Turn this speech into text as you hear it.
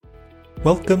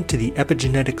Welcome to the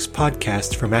Epigenetics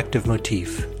podcast from Active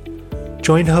Motif.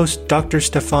 Join host Dr.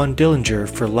 Stefan Dillinger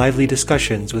for lively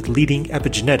discussions with leading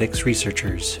epigenetics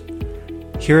researchers.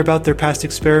 Hear about their past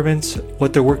experiments,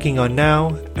 what they're working on now,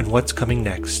 and what's coming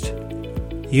next.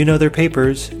 You know their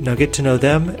papers, now get to know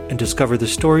them and discover the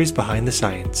stories behind the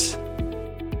science.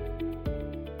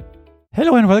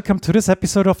 Hello and welcome to this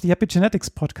episode of the Epigenetics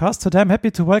podcast. Today I'm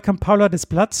happy to welcome Paula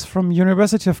Desplats from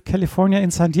University of California in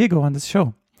San Diego on this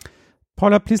show.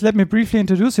 Paula, please let me briefly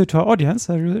introduce you to our audience.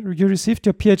 You received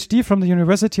your PhD from the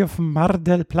University of Mar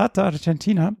del Plata,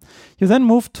 Argentina. You then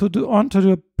moved on to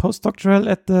the postdoctoral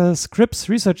at the Scripps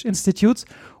Research Institutes,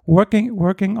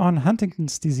 working on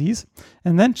Huntington's disease,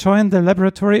 and then joined the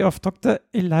laboratory of Dr.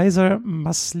 Eliezer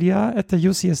Maslia at the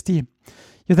UCSD.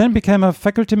 You then became a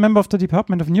faculty member of the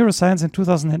Department of Neuroscience in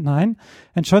 2009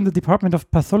 and joined the Department of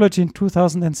Pathology in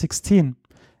 2016.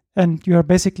 And you are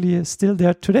basically still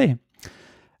there today.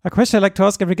 A question I like to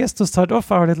ask every guest to start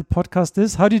off our little podcast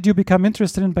is, how did you become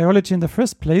interested in biology in the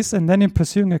first place and then in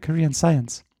pursuing a career in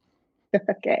science?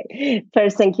 Okay.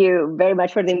 First, thank you very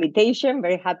much for the invitation.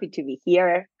 Very happy to be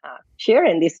here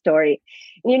sharing this story.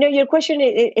 You know, your question,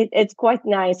 it's quite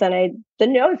nice. And I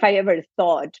don't know if I ever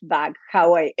thought back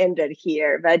how I ended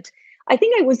here, but I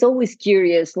think I was always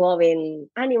curious, loving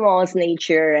animals,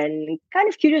 nature, and kind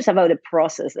of curious about the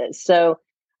processes. So,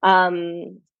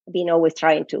 been always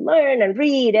trying to learn and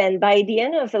read. And by the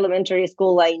end of elementary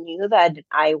school, I knew that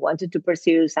I wanted to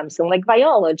pursue something like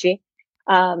biology.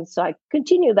 So I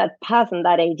continued that path and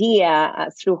that idea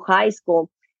through high school.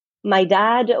 My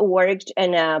dad worked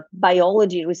in a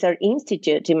biology research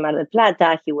institute in Mar del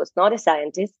Plata. He was not a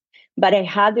scientist, but I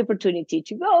had the opportunity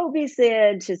to go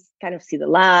visit, just kind of see the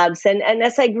labs. And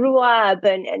as I grew up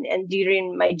and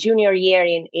during my junior year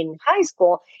in high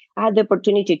school, I had the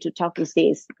opportunity to talk with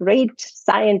this great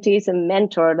scientist and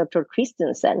mentor, Dr.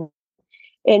 Christensen,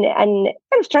 and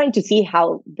I was trying to see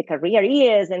how the career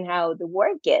is and how the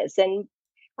work is. And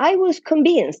I was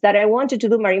convinced that I wanted to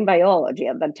do marine biology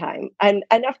at that time. And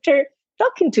after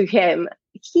talking to him,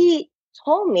 he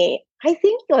told me, I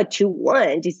think what you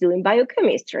want is doing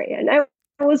biochemistry. And I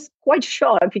was quite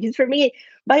shocked because for me,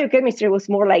 biochemistry was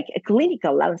more like a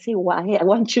clinical. I would say, why I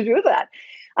want to do that?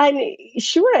 And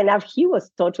sure enough, he was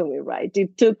totally right.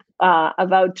 It took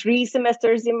about 3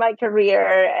 semesters in my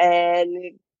career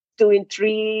and doing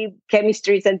 3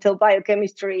 chemistries until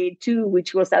biochemistry 2,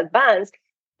 which was advanced.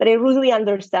 But I really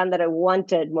understand that I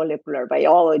wanted molecular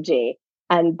biology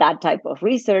and that type of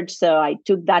research. So I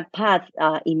took that path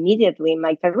immediately in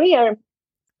my career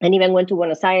and even went to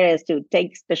Buenos Aires to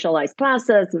take specialized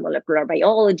classes in molecular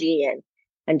biology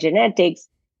and genetics.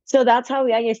 So that's how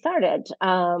I started.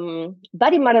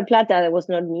 But in Mar del Plata, there was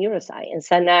no neuroscience.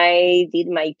 And I did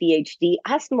my PhD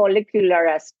as molecular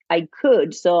as I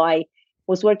could. So I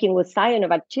was working with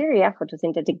cyanobacteria,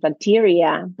 photosynthetic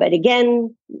bacteria, but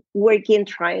again,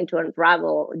 trying to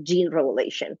unravel gene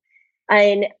regulation.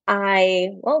 And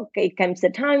it comes the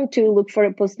time to look for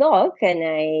a postdoc. And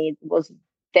I was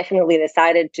definitely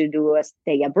decided to do a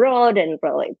stay abroad and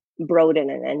really broaden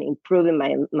and improving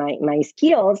my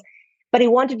skills. But I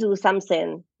wanted to do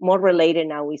something more related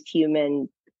now with human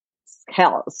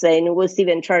health. And it was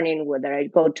even turning whether I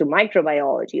go to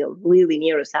microbiology or really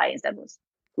neuroscience. That was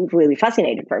really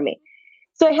fascinating for me.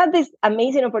 So I had this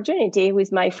amazing opportunity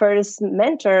with my first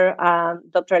mentor,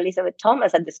 Dr. Elizabeth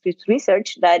Thomas at the Scripps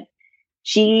Research, that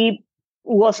she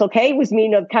was okay with me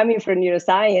not coming from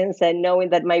neuroscience and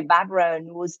knowing that my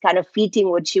background was kind of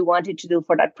fitting what she wanted to do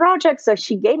for that project. So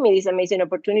she gave me this amazing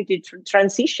opportunity to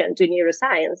transition to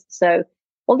neuroscience. So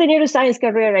all the neuroscience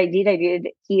career I did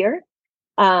here.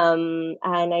 And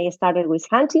I started with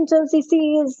Huntington's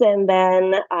disease, and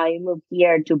then I moved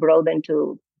here to broaden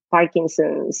to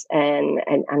Parkinson's and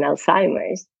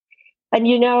Alzheimer's. And,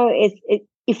 you know,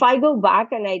 if I go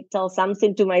back and I tell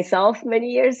something to myself many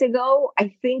years ago,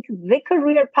 I think the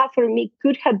career path for me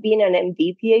could have been an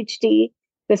MD PhD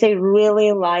because I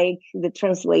really like the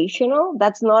translational.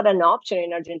 That's not an option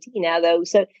in Argentina, though.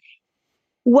 So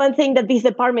one thing that this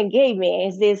department gave me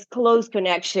is this close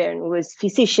connection with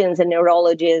physicians and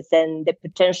neurologists and the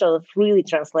potential of really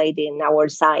translating our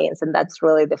science. And that's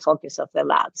really the focus of the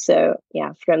lab. So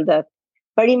yeah, from the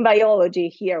marine biology,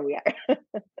 here we are.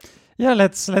 Yeah,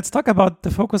 let's talk about the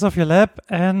focus of your lab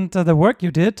and the work you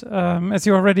did. As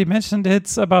you already mentioned,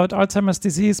 it's about Alzheimer's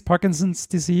disease, Parkinson's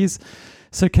disease,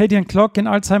 circadian clock in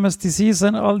Alzheimer's disease,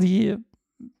 and all the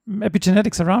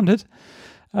epigenetics around it.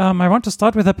 I want to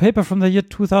start with a paper from the year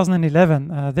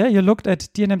 2011. There you looked at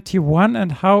DNMT1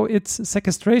 and how its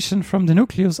sequestration from the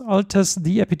nucleus alters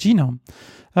the epigenome.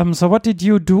 So what did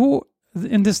you do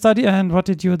in this study and what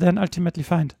did you then ultimately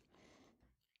find?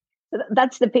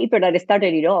 that's the paper that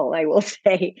started it all, I will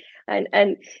say.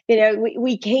 And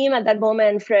we came at that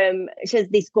moment from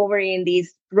just discovering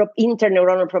this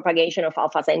interneuronal propagation of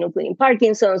alpha-synuclein in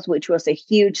Parkinson's, which was a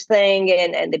huge thing,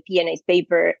 and the PNAS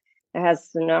paper has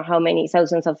how many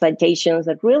thousands of citations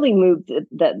that really moved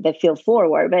the field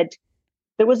forward. But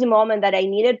there was a moment that I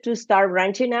needed to start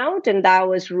branching out, and that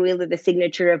was really the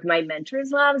signature of my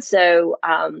mentor's lab. So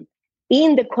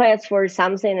in the quest for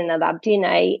something and adapting,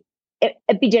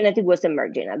 epigenetic was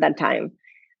emerging at that time.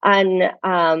 And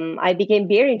I became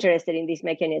very interested in these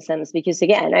mechanisms because,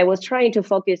 again, I was trying to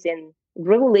focus in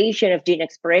regulation of gene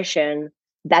expression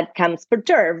that can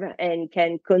perturb and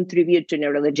can contribute to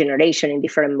neurodegeneration in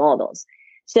different models.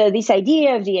 So this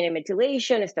idea of DNA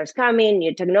methylation starts coming,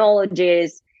 new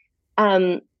technologies.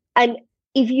 And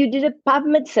if you did a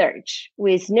PubMed search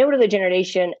with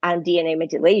neurodegeneration and DNA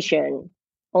methylation,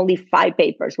 only 5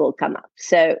 papers will come up.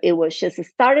 So it was just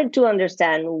started to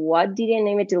understand what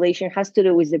DNA methylation has to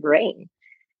do with the brain.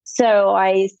 So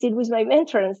I sit with my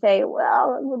mentor and say,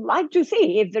 well, I would like to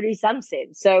see if there is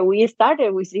something. So we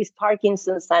started with these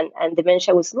Parkinson's and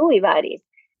dementia with Lewy bodies.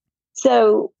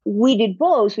 So we did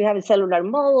both. We have a cellular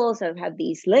model. So we have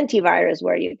these lentivirus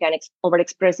where you can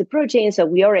overexpress the protein. So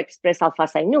we overexpress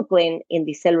alpha-synuclein in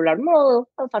the cellular model,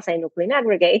 alpha-synuclein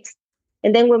aggregates.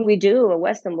 And then when we do a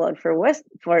Western blot for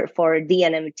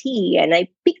DNMT, and I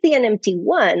picked the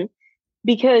NMT1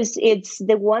 because it's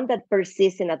the one that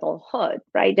persists in adulthood,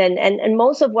 right? And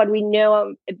most of what we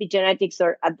know epigenetics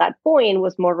at that point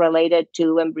was more related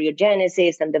to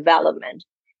embryogenesis and development.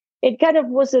 It kind of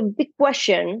was a big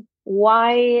question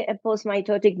why a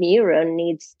postmitotic neuron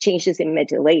needs changes in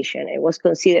methylation. It was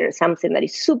considered something that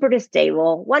is super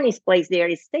stable. One is placed there,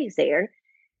 it stays there.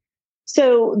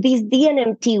 So this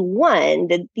DNMT1,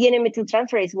 the DNA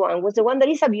methyltransferase 1, was the one that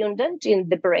is abundant in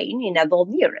the brain in adult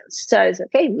neurons. So it's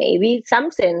okay, maybe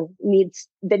something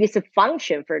there is a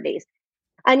function for this.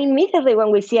 And immediately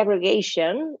when we see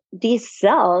aggregation, these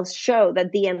cells show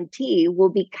that DMT will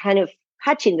be kind of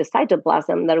catching the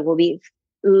cytoplasm, that will be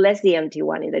less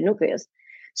DMT1 in the nucleus.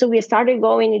 So we started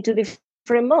going into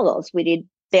different models. We did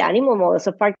the animal models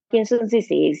of Parkinson's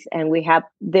disease, and we have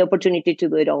the opportunity to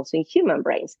do it also in human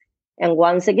brains. And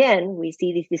once again, we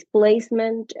see this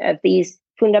displacement of these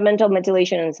fundamental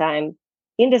methylation enzyme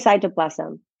in the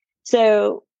cytoplasm.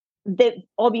 So the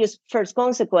obvious first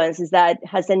consequence is that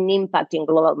has an impact in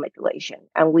global methylation.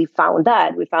 And we found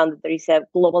that there is a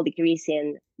global decrease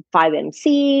in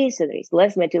 5-MC, so there is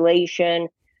less methylation.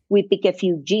 We pick a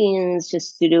few genes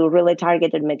just to do really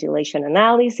targeted methylation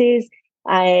analysis.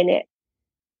 And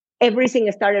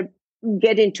everything started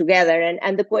getting together.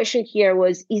 And the question here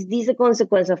was, is this a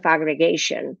consequence of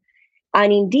aggregation?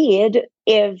 And indeed,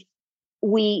 if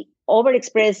we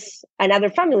overexpress another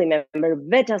family member,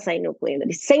 beta-synuclein,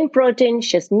 the same protein,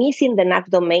 just missing the NAC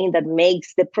domain that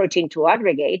makes the protein to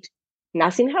aggregate,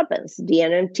 nothing happens. The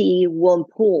NMT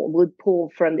would pull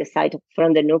from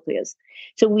the nucleus.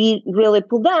 So we really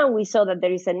pulled down. We saw that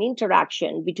there is an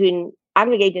interaction between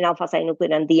aggregating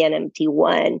alpha-synuclein and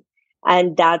DNMT1,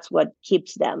 and that's what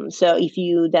keeps them. So if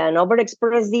you then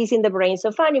overexpress these in the brains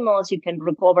of animals, you can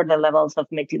recover the levels of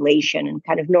methylation and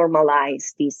kind of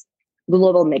normalize this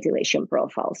global methylation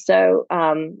profile. So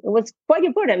it was quite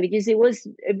important because it was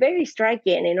very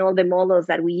striking in all the models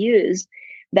that we used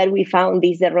that we found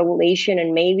this deregulation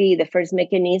and maybe the first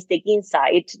mechanistic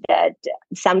insight that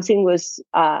something was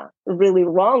really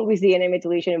wrong with DNA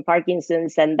methylation in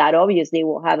Parkinson's, and that obviously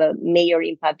will have a major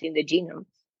impact in the genome.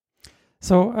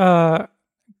 So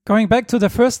going back to the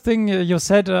first thing you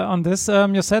said on this,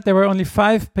 you said there were only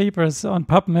 5 papers on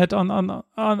PubMed on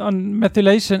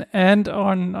methylation and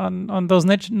on those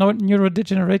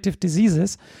neurodegenerative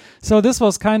diseases. So this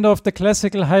was kind of the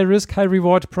classical high risk, high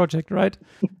reward project, right?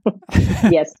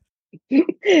 Yes,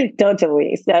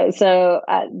 totally. So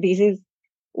this is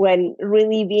when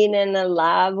really being in a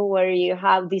lab where you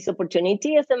have this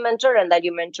opportunity as a mentor, and that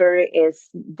your mentor is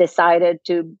decided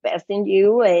to invest in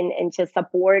you and just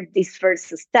support this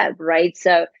first step, right?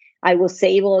 So I was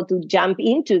able to jump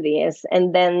into this,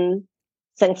 and then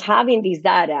since having this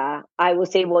data, I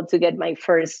was able to get my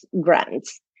first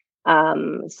grants.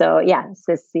 So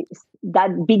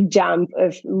that big jump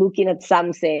of looking at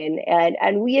something,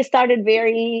 and we started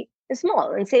very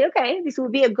small and say, okay, this will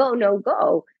be a go, no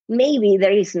go. Maybe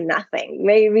there is nothing.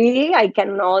 Maybe I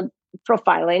cannot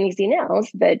profile anything else,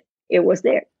 but it was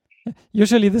there.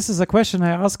 Usually this is a question I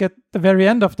ask at the very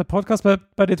end of the podcast,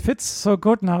 but it fits so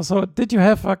good now. So did you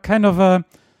have a kind of a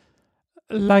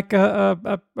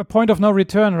point of no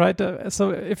return, right?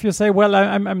 So if you say, well,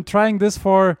 I'm trying this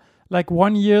for like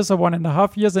 1 year or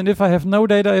 1.5 years? And if I have no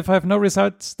data, if I have no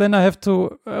results, then I have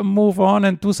to move on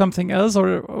and do something else,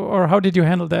 or how did you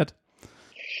handle that?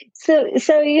 So I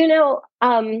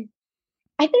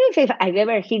don't know if I've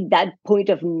ever hit that point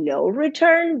of no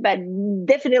return, but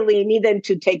definitely needed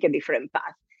to take a different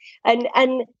path. And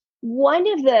one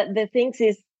of the things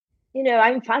is,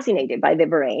 I'm fascinated by the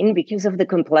brain because of the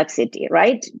complexity,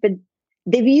 right? But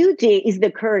the beauty is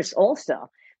the curse also.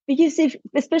 Because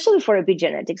especially for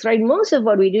epigenetics, right? Most of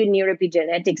what we do in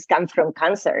neuroepigenetics comes from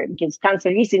cancer, because cancer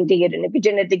is indeed an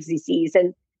epigenetics disease,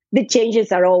 and the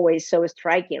changes are always so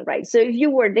striking, right? So if you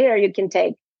were there, you can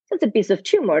take just a piece of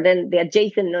tumor, then the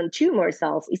adjacent non-tumor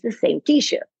cells is the same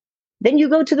tissue. Then you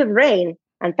go to the brain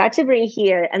and touch the brain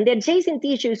here, and the adjacent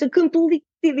tissue is a completely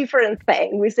different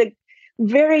thing with a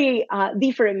very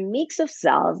different mix of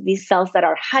cells, these cells that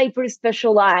are hyper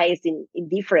specialized in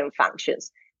different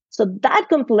functions. So that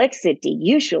complexity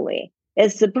usually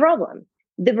is the problem.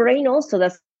 The brain also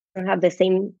doesn't have the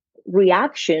same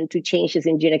reaction to changes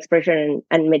in gene expression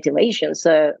and methylation.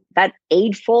 So that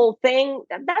eightfold thing,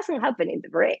 that doesn't happen in the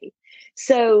brain.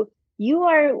 So you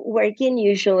are working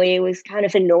usually with kind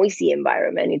of a noisy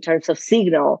environment in terms of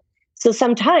signal. So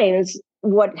sometimes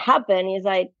what happens is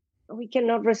like, we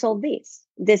cannot resolve this.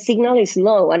 The signal is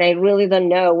low and I really don't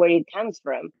know where it comes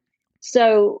from.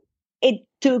 So it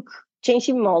took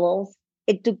changing models.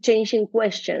 It took changing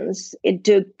questions. It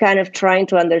took kind of trying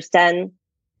to understand,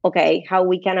 okay, how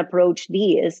we can approach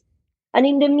these. And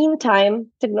in the meantime,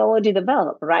 technology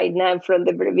developed, right? Now, from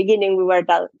the very beginning, we were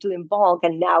doing bulk,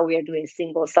 and now we are doing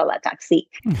single cell attack-seq.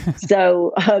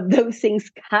 So those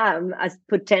things come as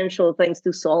potential things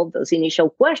to solve those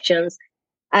initial questions.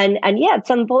 And yeah, at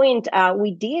some point,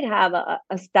 we did have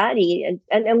a study,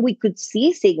 and we could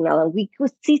see signal, and we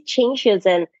could see changes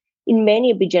in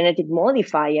many epigenetic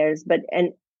modifiers, but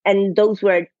and those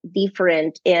were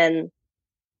different in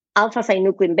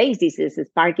alpha-synuclein-based diseases,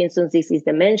 Parkinson's disease,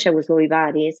 dementia with Lewy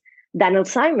bodies, than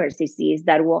Alzheimer's disease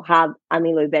that will have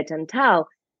amyloid beta and tau.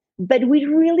 But we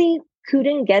really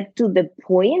couldn't get to the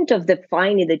point of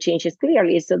defining the changes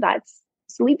clearly. So that's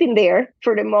sleeping there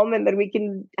for the moment that we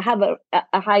can have a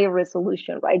higher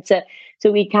resolution, right? So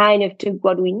we kind of took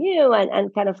what we knew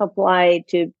and kind of applied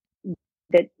to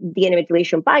the DNA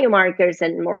methylation biomarkers,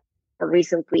 and more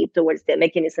recently towards the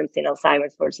mechanisms in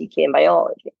Alzheimer's for CK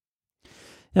biology.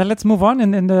 Yeah, let's move on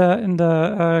in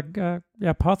the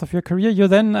path of your career. You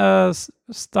then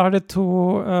started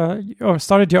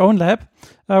your own lab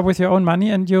with your own money,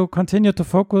 and you continued to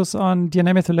focus on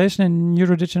DNA methylation in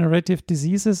neurodegenerative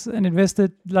diseases and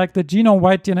invested like the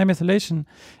genome-wide DNA methylation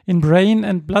in brain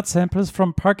and blood samples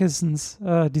from Parkinson's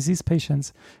disease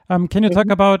patients. Can you talk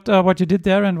about what you did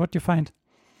there and what you find?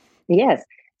 Yes.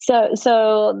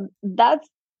 So that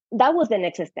was the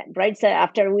next step, right? So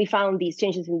after we found these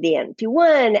changes in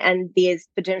DNT1 and these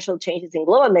potential changes in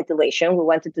global methylation, we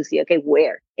wanted to see, okay,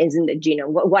 where is in the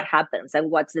genome? What happens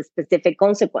and what's the specific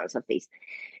consequence of this?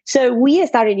 So we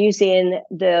started using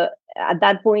at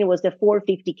that point was the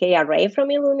 450K array from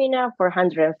Illumina for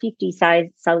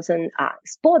 150,000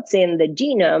 spots in the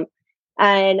genome.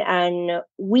 And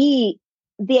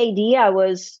the idea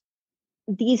was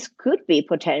these could be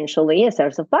potentially a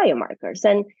source of biomarkers.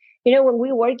 And when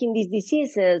we work in these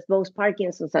diseases, both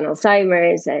Parkinson's and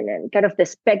Alzheimer's and kind of the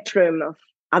spectrum of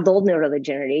adult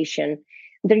neurodegeneration,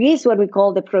 there is what we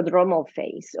call the prodromal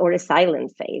phase or a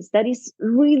silent phase. That is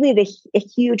really a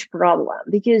huge problem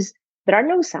because there are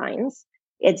no signs.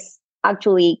 It's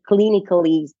actually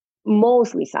clinically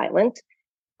mostly silent.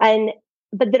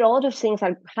 But there are a lot of things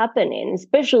are happening,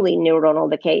 especially neuronal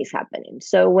decay is happening.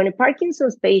 So when a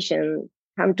Parkinson's patient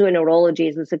come to a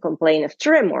neurologist with a complaint of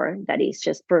tremor that is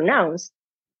just pronounced,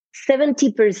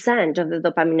 70% of the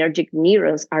dopaminergic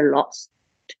neurons are lost.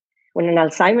 When an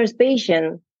Alzheimer's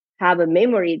patient have a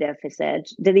memory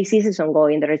deficit, the disease is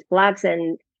ongoing. There is plaques,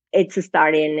 and it's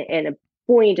starting in a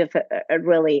point of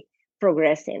really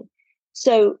progressing.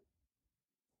 So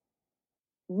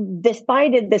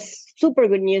despite the super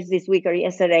good news this week or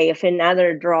yesterday of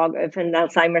another drug of an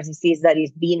Alzheimer's disease that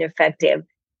is being effective,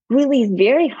 really is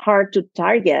very hard to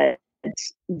target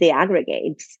the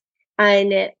aggregates.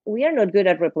 And we are not good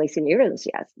at replacing neurons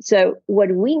yet. So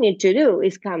what we need to do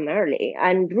is come early.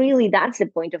 And really, that's the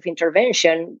point of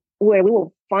intervention where we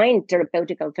will find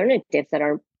therapeutic alternatives that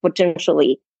are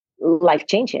potentially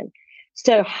life-changing.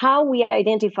 So how we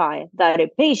identify that a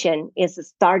patient is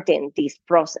starting this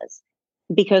process?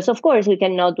 Because, of course, we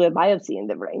cannot do a biopsy in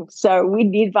the brain. So we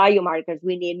need biomarkers.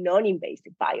 We need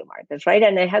non-invasive biomarkers, right?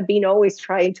 And I have been always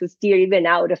trying to steer even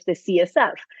out of the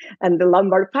CSF and the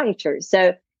lumbar puncture.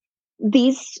 So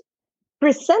these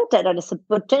presented as a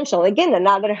potential, again,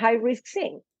 another high-risk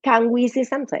thing. can we see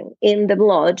something in the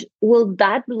blood? Will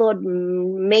that blood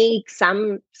make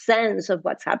some sense of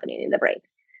what's happening in the brain?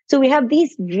 So we have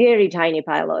this very tiny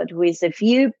pilot with a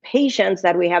few patients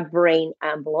that we have brain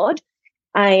and blood.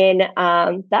 And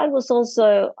that was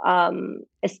also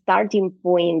a starting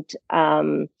point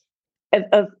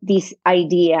of this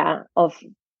idea of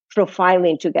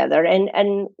profiling together.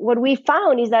 And what we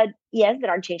found is that, yes,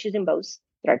 there are changes in both.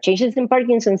 There are changes in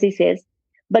Parkinson's disease,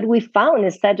 but we found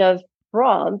a set of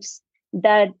probes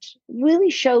that really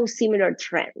show similar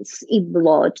trends in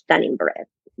blood than in brain.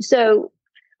 So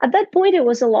at that point, it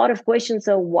was a lot of questions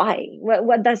of why?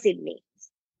 What does it mean?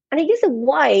 And I guess the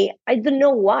why, I don't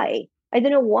know why. I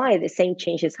don't know why the same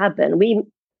changes happen. We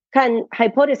can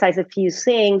hypothesize a few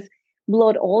things.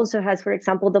 Blood also has, for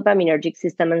example, dopaminergic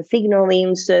system and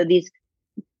signaling. So this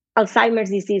Alzheimer's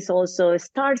disease also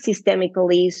starts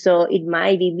systemically. So it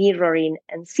might be mirroring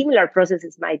and similar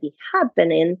processes might be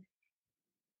happening.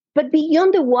 But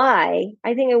beyond the why,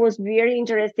 I think it was very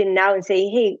interesting now and say,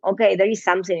 hey, okay, there is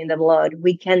something in the blood.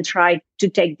 We can try to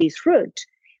take this route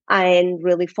and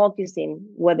really focusing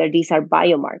whether these are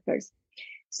biomarkers.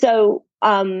 So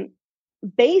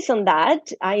based on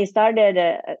that, I started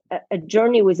a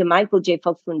journey with the Michael J.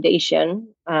 Fox Foundation,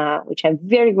 which I'm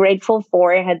very grateful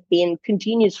for. It had been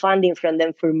continuous funding from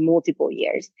them for multiple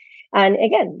years. And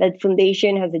again, that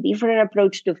foundation has a different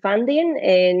approach to funding,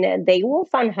 and they will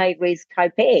fund high risk, high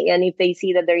pay, and if they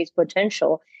see that there is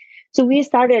potential. So we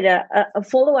started a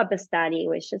follow-up study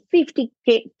with just 50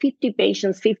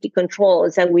 patients, 50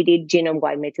 controls, and we did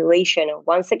genome-wide methylation. And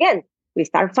once again, we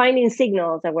start finding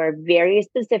signals that were very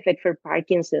specific for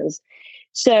Parkinson's.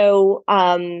 So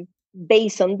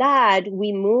based on that,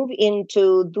 we move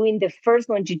into doing the first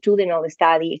longitudinal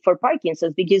study for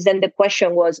Parkinson's, because then the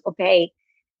question was, okay,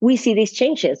 we see these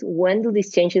changes. When do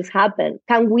these changes happen?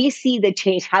 Can we see the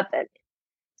change happen?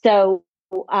 So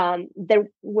there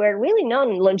were really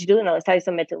non-longitudinal studies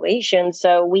on methylation.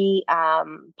 So we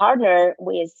partner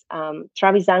with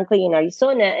Travis Dunkley in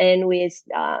Arizona and with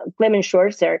Clement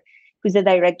Schwarzer, who's the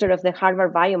director of the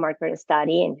Harvard Biomarker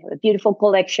Study, and have a beautiful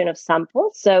collection of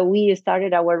samples. So we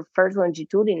started our first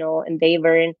longitudinal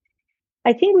endeavor, and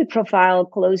I think we profiled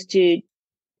close to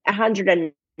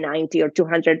 190 or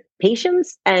 200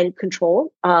 patients and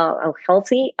control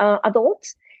healthy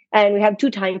adults. And we have 2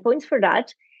 time points for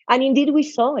that. And indeed, we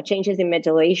saw changes in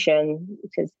methylation,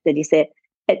 because there is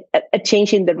a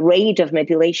change in the rate of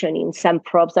methylation in some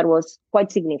probes that was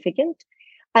quite significant.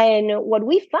 And what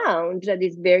we found that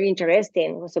is very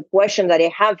interesting was a question that I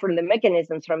have from the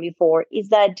mechanisms from before, is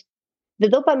that the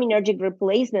dopaminergic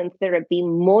replacement therapy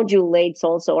modulates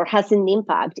also or has an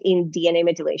impact in DNA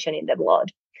methylation in the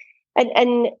blood.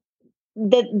 And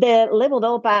the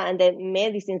levodopa and the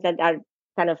medicines that are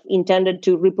kind of intended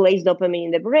to replace dopamine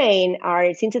in the brain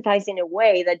are synthesized in a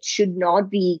way that should not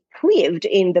be cleaved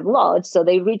in the blood. So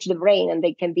they reach the brain and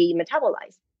they can be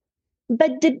metabolized.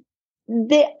 But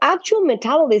the actual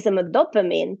metabolism of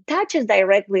dopamine touches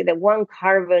directly the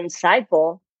 1-carbon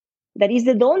cycle that is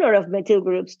the donor of methyl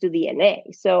groups to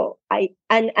DNA. So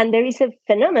and there is a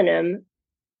phenomenon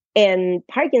in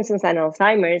Parkinson's and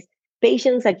Alzheimer's.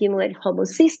 Patients accumulate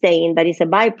homocysteine that is a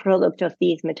byproduct of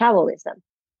this metabolism.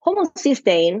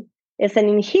 Homocysteine is an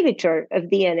inhibitor of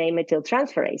DNA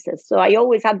methyltransferases. So I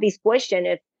always have this question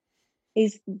of,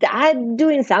 is that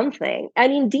doing something?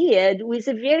 And indeed, with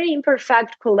a very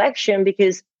imperfect collection,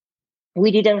 because we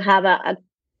didn't have a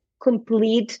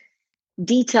complete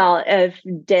detail of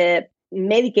the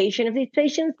medication of these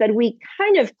patients, but we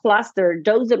kind of clustered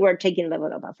those that were taking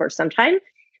levodopa for some time.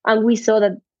 And we saw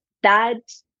that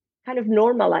kind of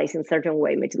normalized in certain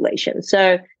way methylation.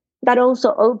 So that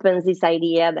also opens this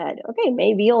idea that, okay,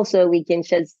 maybe also we can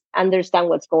just understand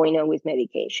what's going on with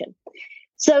medication.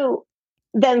 So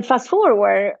then fast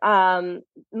forward,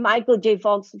 Michael J.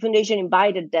 Fox Foundation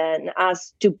invited then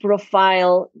us to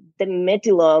profile the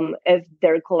methylome of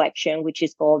their collection, which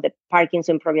is called the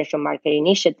Parkinson Progression Marker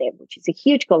Initiative, which is a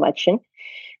huge collection.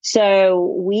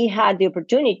 So we had the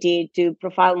opportunity to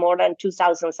profile more than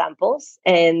 2,000 samples,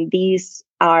 and these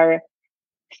are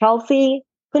healthy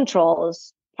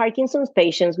controls, Parkinson's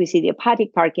patients with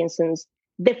idiopathic Parkinson's,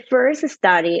 the first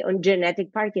study on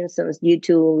genetic Parkinson's due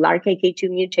to LRRK2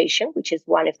 mutation, which is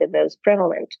one of the most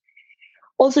prevalent.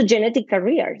 Also genetic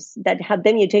carriers that have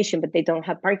the mutation, but they don't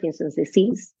have Parkinson's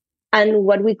disease. And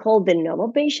what we call de novo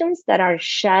patients that are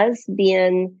just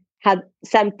had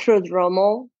some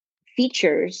prodromal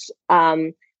features,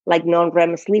 like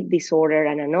non-REM sleep disorder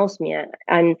and anosmia.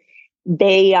 And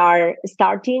they are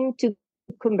starting to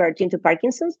convert into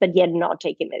Parkinson's, but yet not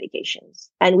taking medications.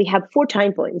 And we have 4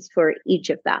 time points for each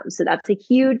of them. So that's a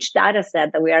huge data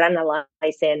set that we are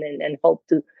analyzing and hope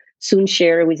to soon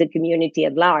share with the community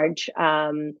at large.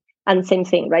 And same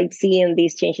thing, right? Seeing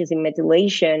these changes in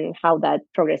methylation, how that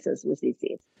progresses with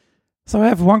disease. So I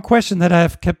have one question that I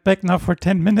have kept back now for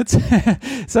 10 minutes.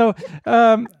 So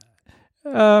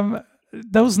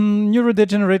those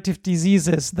neurodegenerative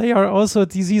diseases, they are also a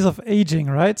disease of aging,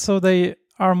 right? So they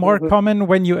are more common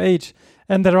when you age.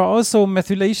 And there are also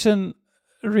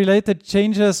methylation-related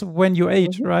changes when you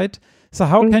age, right? So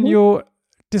how can you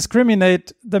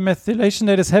discriminate the methylation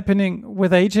that is happening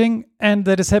with aging and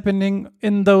that is happening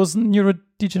in those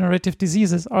neurodegenerative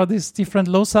diseases? Are these different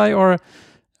loci, or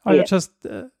are you just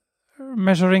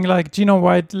measuring like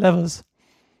genome-wide levels?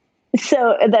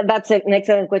 So that's an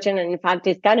excellent question. And in fact,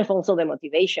 it's kind of also the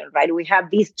motivation, right? We have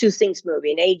these 2 things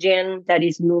moving: aging, that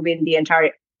is moving the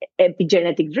entire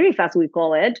epigenetic drift, as we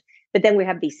call it. But then we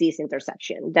have disease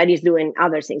intersection that is doing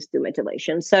other things to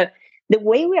methylation. So the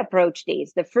way we approach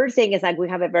this, the first thing is like we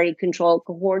have a very controlled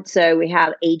cohort. So we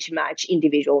have age match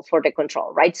individuals for the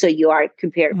control, right? So you are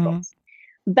comparable.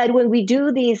 But when we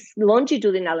do this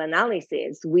longitudinal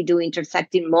analysis, we do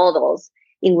intersecting models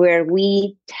in where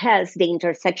we test the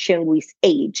intersection with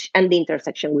age and the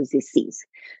intersection with disease.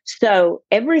 So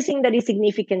everything that is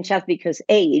significant just because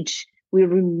age, we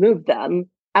remove them,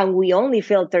 and we only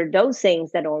filter those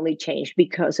things that only change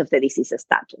because of the disease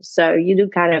status. So you do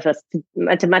kind of a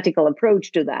mathematical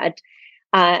approach to that.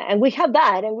 And we have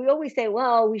that, and we always say,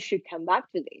 well, we should come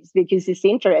back to this because it's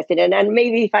interesting. And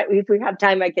maybe if we have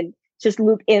time, I can just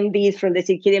loop in these from the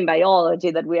circadian biology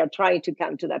that we are trying to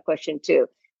come to that question too.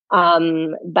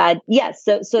 But yes,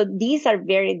 so these are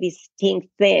very distinct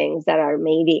things that are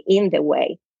maybe in the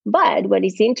way. But what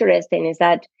is interesting is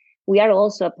that we are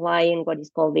also applying what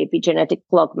is called the epigenetic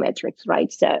clock metrics,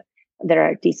 right? So there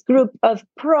are this group of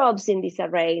probes in these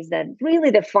arrays that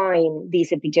really define this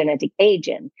epigenetic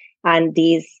agent. And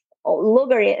this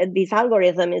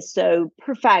algorithm is so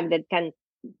perfect that can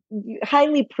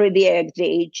highly predict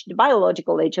the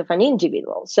biological age of an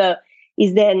individual. So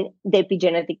is then the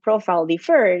epigenetic profile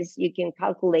differs, you can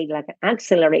calculate like an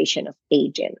acceleration of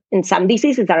aging. And some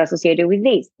diseases are associated with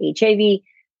this: HIV,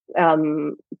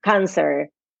 cancer,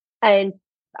 and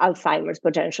Alzheimer's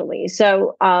potentially.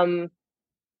 So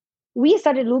we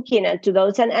started looking into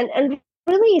those, and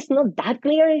really it's not that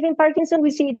clear if in Parkinson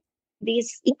we see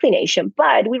this inclination.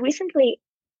 But we recently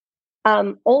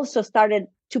also started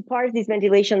to parse this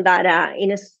methylation data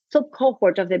in a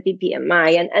sub-cohort of the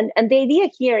PPMI. And the idea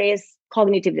here is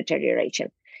cognitive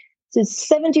deterioration. So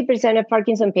 70% of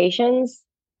Parkinson patients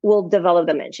will develop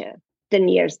dementia 10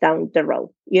 years down the road.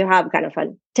 You have kind of a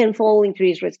tenfold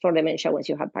increased risk for dementia once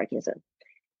you have Parkinson.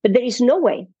 But there is no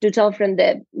way to tell from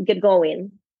the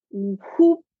get-going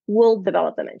who will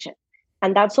develop dementia.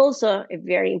 And that's also a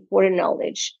very important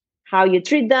knowledge. How you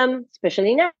treat them,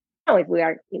 especially now, if we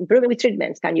are improving with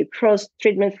treatments, can you cross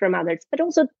treatments from others, but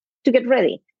also to get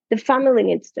ready. The family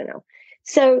needs to know.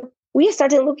 So we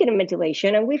started looking at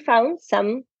methylation, and we found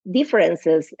some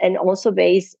differences, and also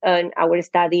based on our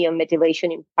study on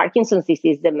methylation in Parkinson's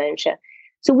disease dementia.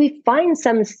 So we find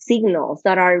some signals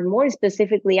that are more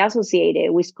specifically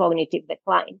associated with cognitive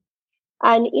decline.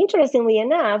 And interestingly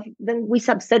enough, then we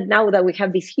subset, now that we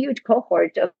have this huge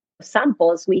cohort of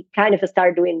samples, we kind of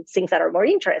start doing things that are more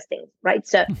interesting, right?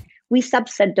 So we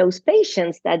subset those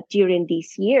patients that during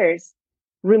these years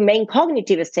remain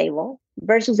cognitively stable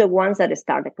versus the ones that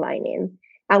start declining.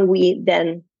 And we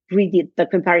then redid the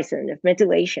comparison of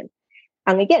methylation.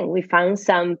 And again, we found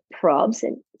some probes,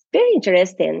 and it's very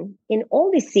interesting in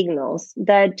all these signals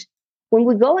that when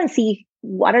we go and see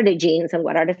what are the genes and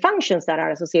what are the functions that are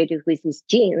associated with these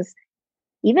genes,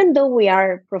 even though we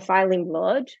are profiling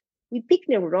blood, we pick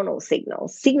neuronal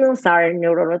signals. Signals are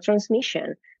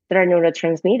neurotransmission. There are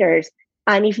neurotransmitters.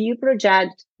 And if you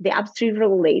project the upstream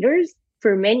regulators,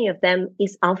 for many of them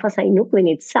is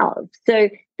alpha-synuclein itself. So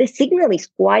the signal is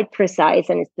quite precise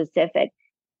and specific.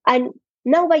 And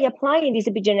now by applying these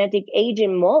epigenetic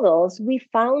aging models, we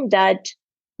found that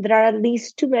there are at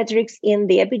least 2 metrics in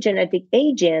the epigenetic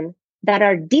aging that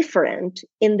are different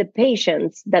in the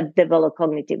patients that develop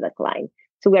cognitive decline.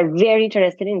 So we are very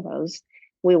interested in those.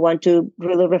 We want to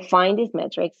really refine these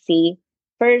metrics, see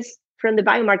first from the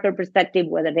biomarker perspective,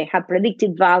 whether they have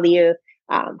predicted value,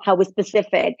 how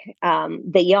specific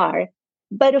they are.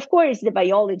 But of course, the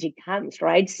biology comes,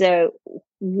 right? So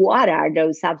what are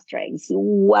those substrates?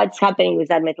 What's happening with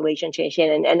that methylation change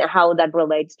and how that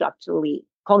relates to actually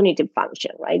cognitive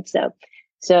function, right?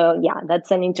 So yeah,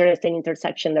 that's an interesting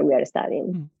intersection that we are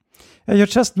studying. You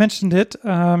just mentioned it.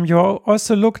 You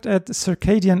also looked at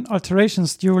circadian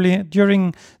alterations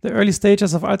during the early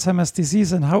stages of Alzheimer's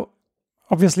disease and how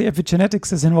obviously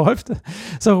epigenetics is involved.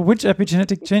 So which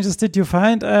epigenetic changes did you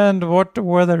find and what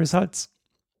were the results?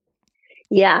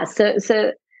 Yeah,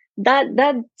 so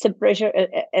that's a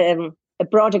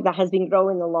project that has been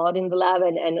growing a lot in the lab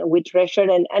and we treasure.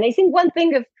 And I think one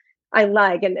thing I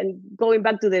like, and going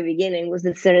back to the beginning, was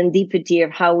the serendipity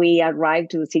of how we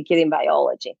arrived to circadian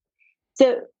biology.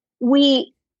 So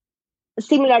we,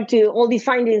 similar to all these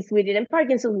findings we did in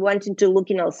Parkinson's, wanted to look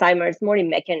in Alzheimer's more in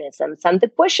mechanisms. And the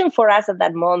question for us at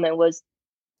that moment was,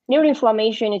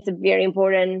 neuroinflammation is a very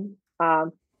important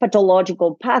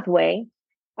pathological pathway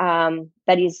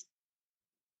that is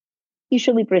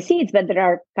usually precedes, but there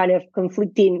are kind of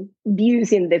conflicting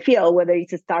views in the field, whether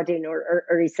it's a starting or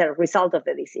it's a result of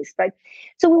the disease, right?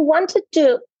 So we wanted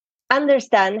to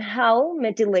understand how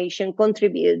methylation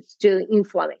contributes to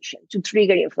inflammation, to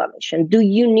trigger inflammation. Do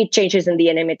you need changes in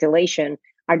DNA methylation?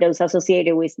 Are those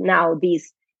associated with now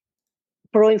these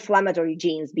pro-inflammatory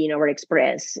genes being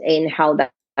overexpressed and how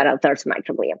that alters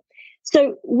microglia?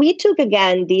 So we took,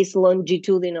 again, this not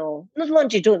longitudinal,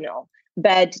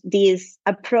 but this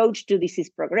approach to disease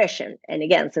progression. And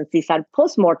again, since these are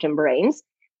post-mortem brains,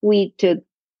 we took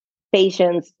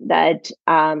patients that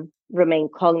remain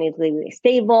cognitively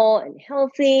stable and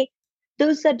healthy,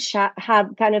 those that have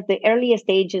kind of the earliest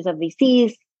stages of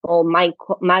disease or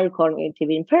mild cognitive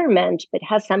impairment, but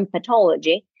has some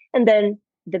pathology, and then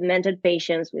demented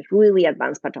patients with really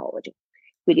advanced pathology.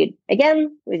 We did,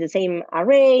 again, with the same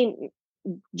array,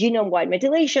 genome-wide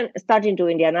methylation, starting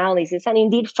doing the analysis, and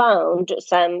indeed found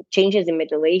some changes in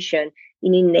methylation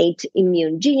in innate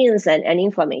immune genes and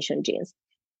inflammation genes.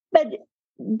 But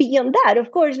beyond that,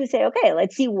 of course, we say, okay,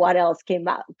 let's see what else came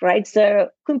out, right? So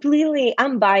completely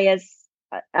unbiased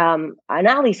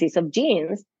analysis of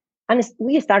genes, and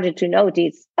we started to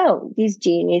notice, oh, this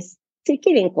gene is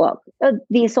circadian clock,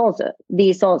 this also,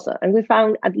 and we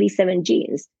found at least 7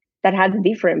 genes that had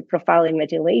different profile in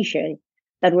methylation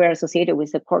that were associated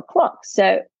with the core clock.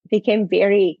 So became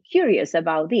very curious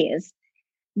about this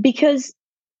because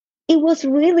it was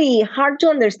really hard to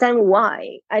understand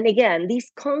why. And again,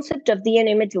 this concept of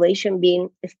DNA methylation being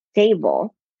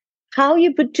stable, how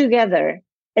you put together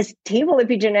a stable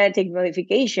epigenetic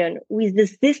modification with the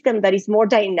system that is more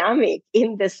dynamic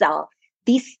in the cell,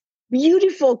 this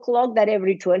beautiful clock that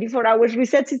every 24 hours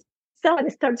resets itself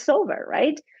and starts over,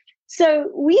 right? So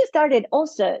we started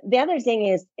also, the other thing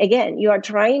is, again, you are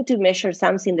trying to measure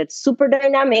something that's super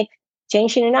dynamic,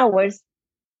 changing in hours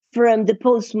from the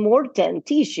post-mortem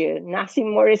tissue,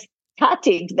 nothing more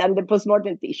static than the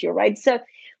post-mortem tissue, right? So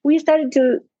we started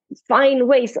to find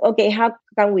ways, okay, how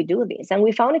can we do this? And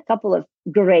we found a couple of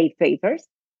great papers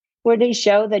where they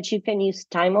show that you can use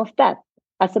time of death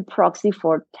as a proxy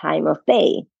for time of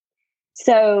day.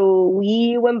 So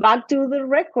we went back to the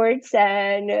records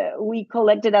and we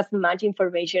collected as much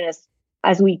information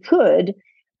as we could.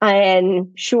 And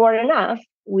sure enough,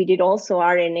 we did also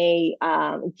RNA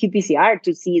qPCR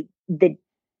to see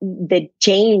the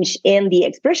change in the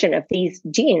expression of these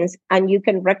genes. And you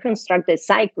can reconstruct the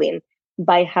cycling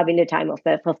by having the time of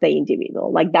death of the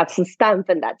individual. Like that's a stamp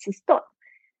and that's a stop.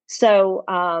 So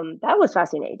that was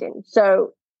fascinating.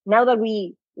 So now that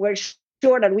we were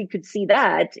sure that we could see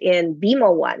that in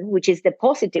BMO1, which is the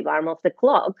positive arm of the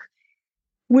clock,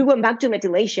 we went back to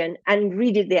methylation and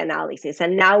redid the analysis.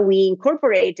 And now we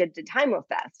incorporated the time of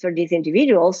death for these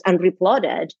individuals and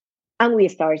replotted, and we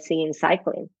started seeing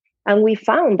cycling. And we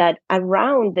found that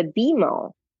around the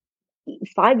BMO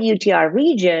 5 UTR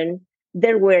region,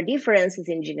 there were differences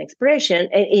in gene expression,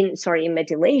 in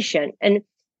methylation. And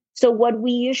so what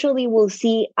we usually will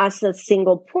see as a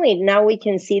single point, now we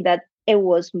can see that it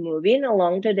was moving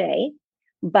along today.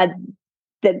 But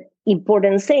the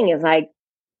important thing is like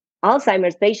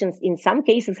Alzheimer's patients, in some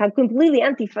cases, have completely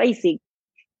antiphasic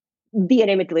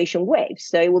DNA methylation waves.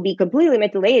 So it will be completely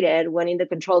methylated when in the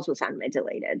controls was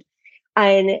unmethylated.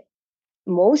 And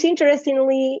most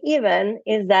interestingly, even,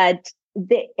 is that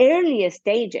the earliest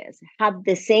stages have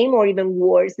the same or even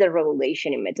worse the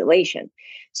regulation in methylation.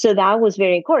 So that was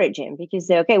very encouraging because,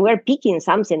 okay, we're picking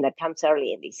something that comes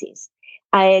early in disease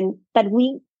and that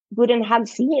we wouldn't have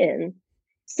seen.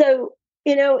 So,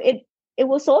 it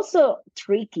was also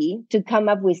tricky to come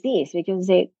up with this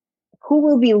because who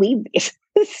will believe this?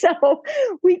 So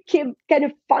we kept kind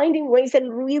of finding ways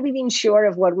and really being sure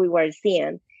of what we were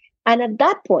seeing. And at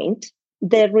that point,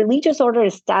 the religious order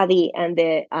study and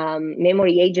the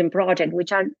memory aging project,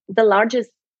 which are the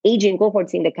largest aging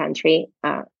cohorts in the country,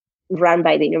 run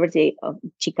by the University of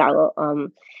Chicago.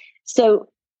 So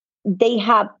they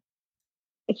have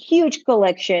a huge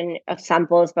collection of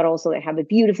samples, but also they have a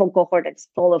beautiful cohort that's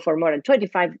followed for more than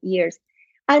 25 years.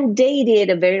 And they did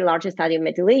a very large study of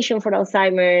methylation for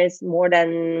Alzheimer's, more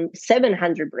than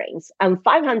 700 brains, and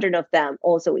 500 of them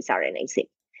also with RNA-seq.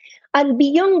 And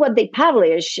beyond what they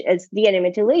publish as DNA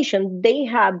methylation, they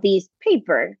have this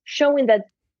paper saying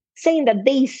that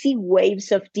they see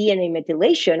waves of DNA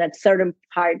methylation at certain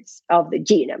parts of the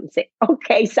genome. Say,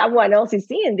 okay, someone else is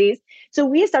seeing this. So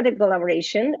we started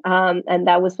collaboration, and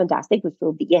that was fantastic with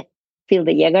Phil De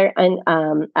Jager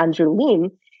and Andrew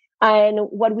Lim. And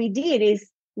what we did is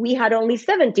we had only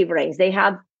 70 brains. They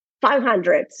have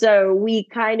 500. So we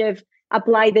kind of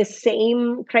applied the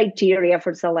same criteria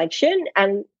for selection,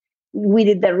 and we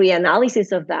did the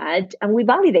reanalysis of that, and we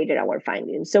validated our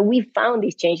findings. So we found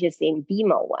these changes in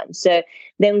BMO1. So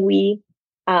then we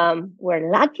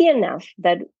were lucky enough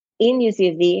that in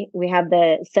UCSD, we have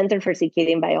the Center for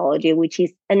Circadian Biology, which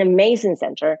is an amazing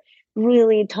center,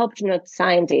 really top-notch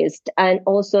scientists, and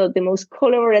also the most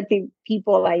collaborative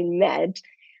people I met,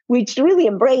 which really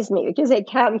embraced me because I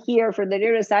come here for the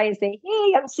neuroscience saying,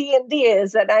 hey, I'm seeing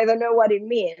this and I don't know what it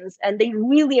means. And they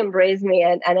really embraced me,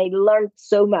 and I learned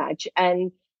so much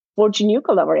and forged new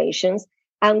collaborations.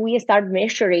 And we start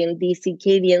measuring the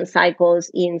circadian cycles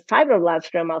in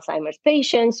fibroblasts from Alzheimer's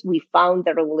patients. We found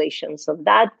the regulations of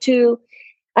that too.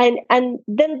 And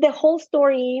then the whole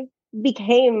story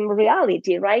became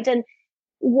reality, right? And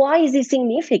why is this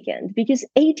significant? Because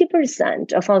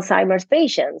 80% of Alzheimer's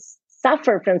patients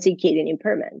suffer from circadian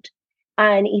impairment.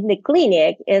 And in the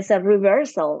clinic, is a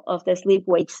reversal of the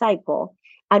sleep-wake cycle,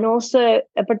 and also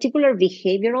a particular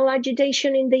behavioral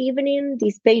agitation in the evening.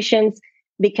 These patients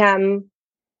become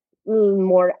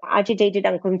more agitated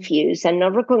and confused and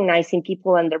not recognizing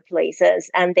people and their places.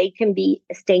 And they can be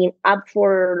staying up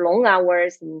for long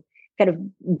hours and kind of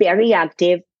very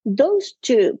active. Those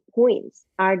 2 points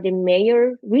are the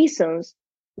major reasons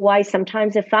why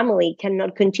sometimes a family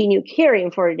cannot continue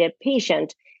caring for the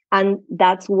patient. And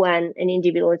that's when an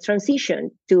individual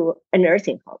transitions to a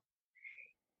nursing home.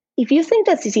 If you think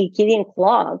that the circadian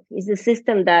clock is a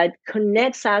system that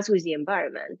connects us with the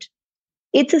environment,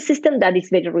 it's a system that is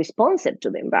very responsive to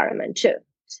the environment too.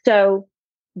 So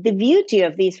the beauty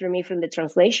of this for me from the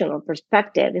translational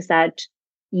perspective is that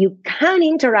you can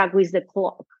interact with the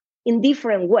clock in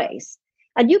different ways.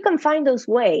 And you can find those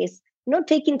ways not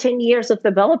taking 10 years of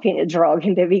developing a drug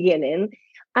in the beginning.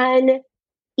 And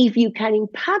if you can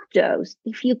impact those,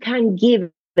 if you can give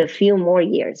a few more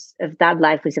years of that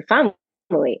life with a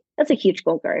family, that's a huge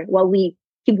conquer while we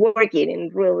keep working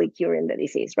and really curing the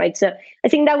disease, right? So I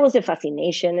think that was a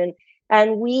fascination.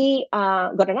 And we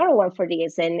got another one for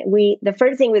this. And the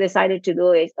first thing we decided to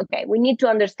do is, okay, we need to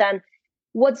understand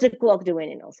what's the clock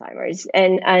doing in Alzheimer's.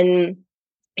 And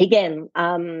again,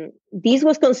 this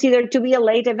was considered to be a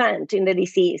late event in the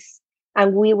disease.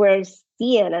 And we were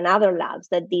seeing in other labs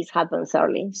that this happens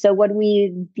early. So what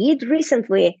we did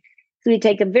recently is we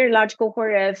take a very large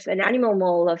cohort of an animal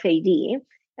model of AD,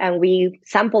 and we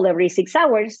sample every 6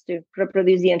 hours to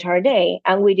reproduce the entire day.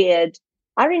 And we did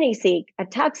RNA-seq,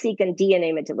 ATAC-seq, and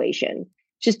DNA methylation,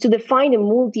 just to define a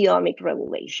multi-omic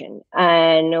regulation.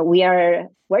 And we are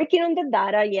working on the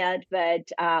data yet,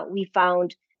 but we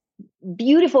found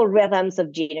beautiful rhythms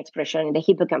of gene expression in the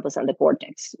hippocampus and the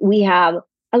cortex. We have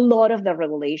a lot of the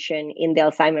regulation in the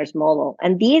Alzheimer's model.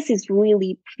 And this is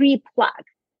really pre-plaque.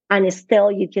 And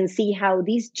still, you can see how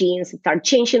these genes start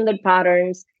changing their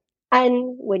patterns.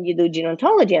 And when you do gene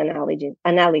ontology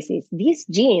analysis, these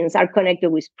genes are connected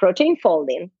with protein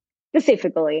folding,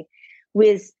 specifically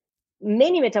with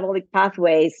many metabolic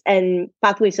pathways and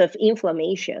pathways of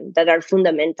inflammation that are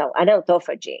fundamental and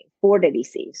autophagy for the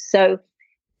disease. So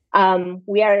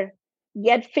we are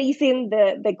yet facing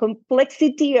the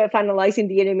complexity of analyzing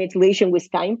DNA methylation with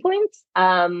time points.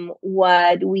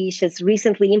 What we just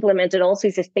recently implemented also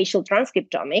is a spatial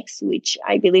transcriptomics, which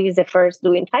I believe is the first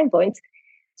doing time points.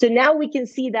 So now we can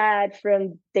see that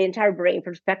from the entire brain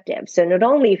perspective. So not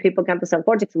only hippocampus and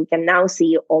cortex, we can now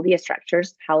see all the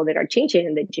structures, how they are changing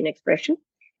in the gene expression.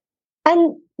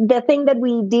 And the thing that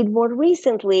we did more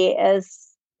recently is,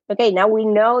 okay, now we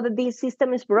know that this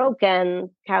system is broken.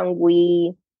 Can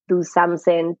we do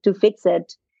something to fix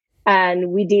it?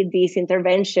 And we did this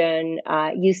intervention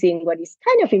using what is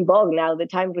kind of in vogue now, the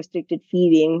time-restricted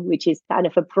feeding, which is kind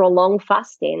of a prolonged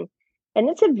fasting. And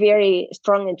it's a very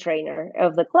strong entrainer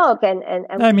of the clock. And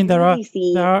I mean, there are,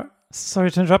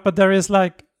 sorry to interrupt, but there is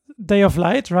like day of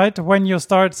light, right? When you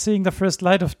start seeing the first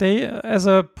light of day as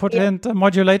a potent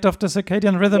modulator of the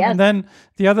circadian rhythm. Yes. And then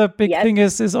the other big thing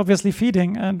is obviously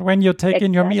feeding and when you take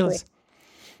in your meals.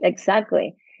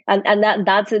 Exactly. And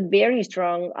that's a very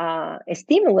strong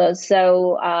stimulus.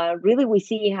 So really, we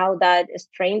see how that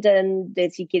strengthened the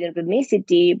circadian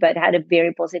rhythmicity, but had a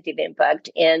very positive impact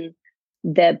in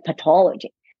the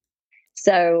pathology.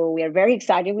 So we are very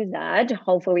excited with that.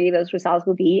 Hopefully, those results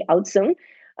will be out soon.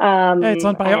 It's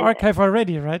on bioRxiv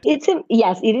already, right?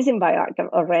 Yes, it is in bioRxiv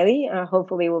already.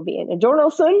 Hopefully, it will be in a journal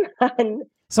soon.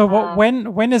 So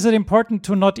when is it important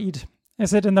to not eat?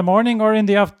 Is it in the morning or in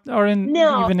the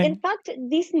evening? In fact,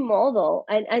 this model,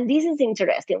 and this is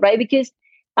interesting, right? Because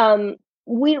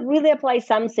we really apply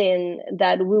something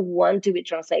that we want to be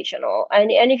translational.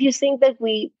 And if you think that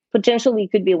we potentially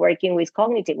could be working with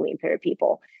cognitively impaired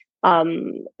people,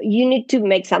 you need to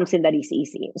make something that is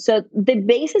easy. So the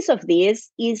basis of this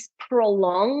is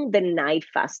prolong the night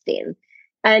fasting.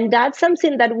 And that's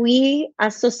something that we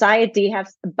as society have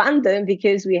abandoned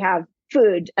because we have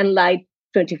food and light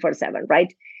 24/7,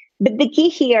 right? But the key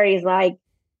here is like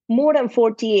more than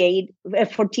 14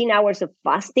 hours of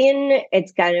fasting,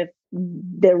 it's kind of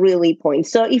the really point.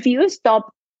 So if you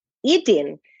stop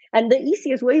eating, and the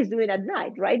easiest way is do it at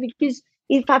night, right? Because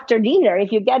if after dinner,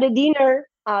 if you get a dinner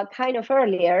kind of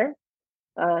earlier,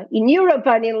 in Europe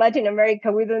and in Latin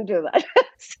America, we don't do that.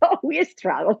 So we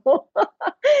struggle.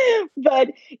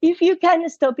 But if you can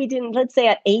stop eating, let's say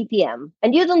at 8 p.m.,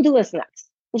 and you don't do a snacks,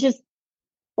 you just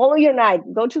follow your night,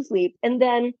 go to sleep, and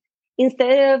then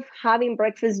instead of having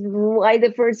breakfast right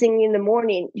the first thing in the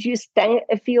morning, you spend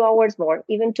a few hours more,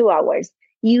 even 2 hours.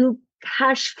 You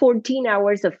cash 14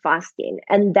 hours of fasting,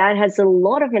 and that has a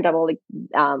lot of metabolic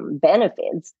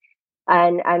benefits.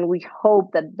 And we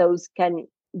hope that those can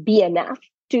be enough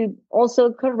to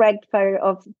also correct part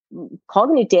of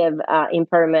cognitive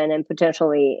impairment and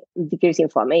potentially decrease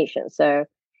inflammation. So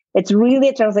it's really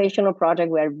a translational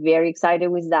project. We are very excited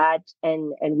with that.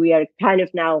 And we are kind of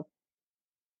now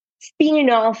spinning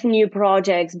off new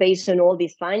projects based on all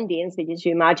these findings, because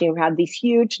you imagine we have this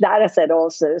huge data set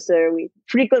also. So we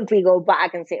frequently go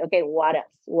back and say, okay, what else?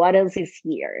 What else is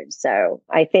here? So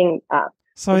I think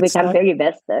we become very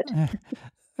vested.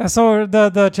 So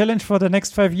the challenge for the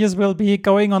next 5 years will be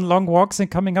going on long walks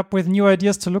and coming up with new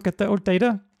ideas to look at the old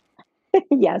data?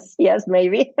 Yes,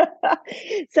 maybe.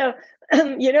 So,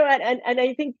 and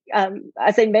I think,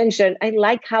 as I mentioned, I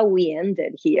like how we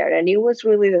ended here. And it was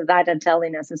really the data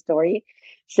telling us a story.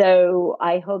 So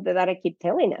I hope the data keep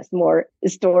telling us more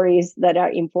stories that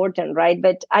are important, right?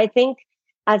 But I think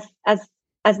as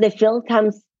the field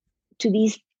comes to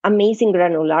this amazing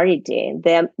granularity,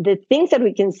 the things that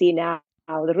we can see now,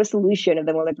 the resolution of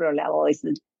the molecular level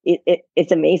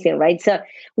it's amazing, right? So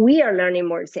we are learning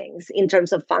more things in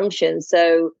terms of function.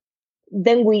 So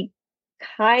then we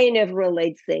kind of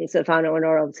relate things with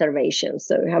our observations.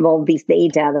 So we have all these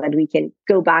data that we can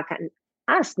go back and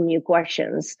ask new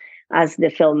questions as the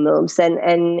field moves,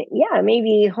 and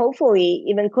maybe hopefully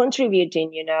even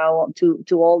contributing, to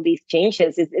all these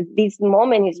changes. This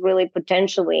moment is really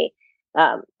potentially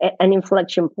an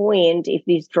inflection point if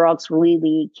these drugs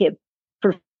really keep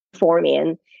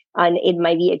performing, and it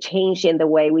might be a change in the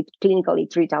way we clinically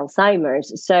treat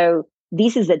Alzheimer's. So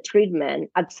this is a treatment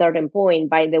at a certain point.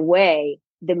 By the way,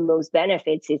 the most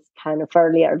benefits is kind of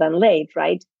earlier than late,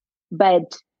 right?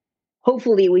 But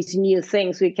hopefully with new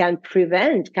things, we can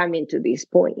prevent coming to this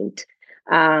point.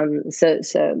 So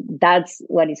that's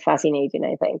what is fascinating,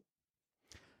 I think.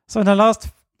 So in the last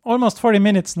almost 40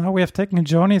 minutes now, we have taken a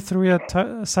journey through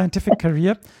your scientific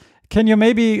career. Can you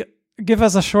maybe give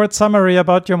us a short summary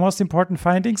about your most important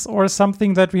findings or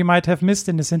something that we might have missed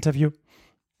in this interview?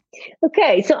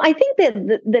 Okay, so I think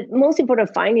that the most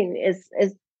important finding is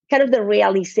kind of the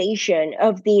realization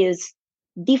of these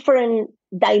different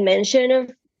dimension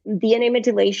of DNA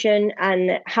methylation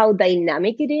and how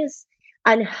dynamic it is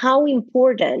and how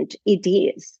important it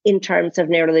is in terms of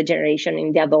neurodegeneration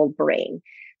in the adult brain.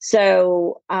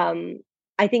 So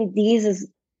I think this is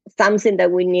something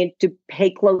that we need to pay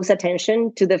close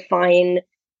attention to define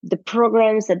the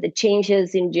programs and the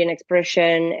changes in gene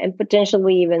expression and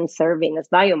potentially even serving as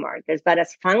biomarkers, but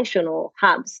as functional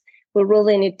hubs, we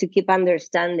really need to keep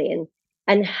understanding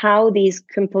and how this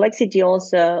complexity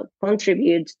also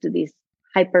contributes to this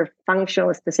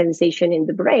hyperfunctional specialization in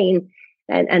the brain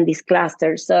and these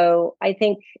clusters. So I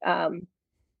think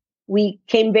we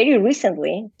came very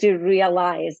recently to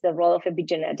realize the role of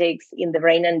epigenetics in the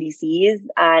brain and disease.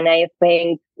 And I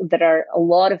think there are a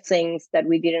lot of things that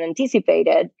we didn't anticipate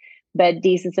it, but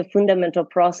this is a fundamental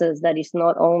process that is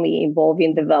not only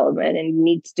involving development and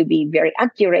needs to be very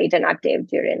accurate and active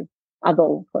during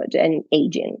adulthood and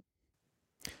aging.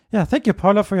 Yeah, thank you,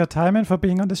 Paula, for your time and for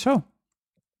being on the show.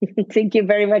 Thank you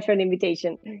very much for the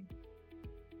invitation.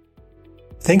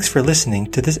 Thanks for listening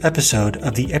to this episode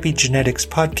of the Epigenetics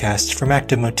podcast from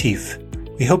Active Motif.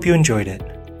 We hope you enjoyed it.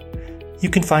 You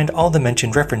can find all the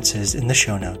mentioned references in the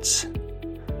show notes.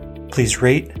 Please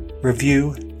rate,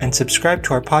 review, and subscribe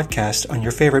to our podcast on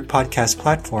your favorite podcast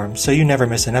platform so you never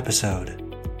miss an episode.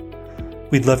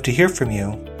 We'd love to hear from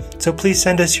you, so please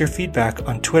send us your feedback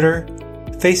on Twitter,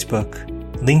 Facebook,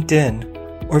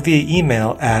 LinkedIn, or via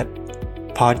email at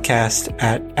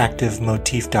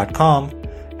podcast@activemotif.com,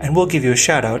 and we'll give you a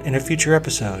shout out in a future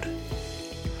episode.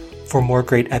 For more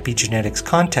great epigenetics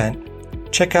content,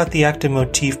 check out the Active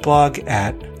Motif blog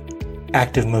at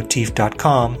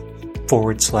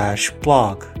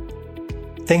activemotif.com/blog.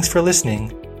 Thanks for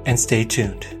listening and stay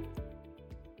tuned.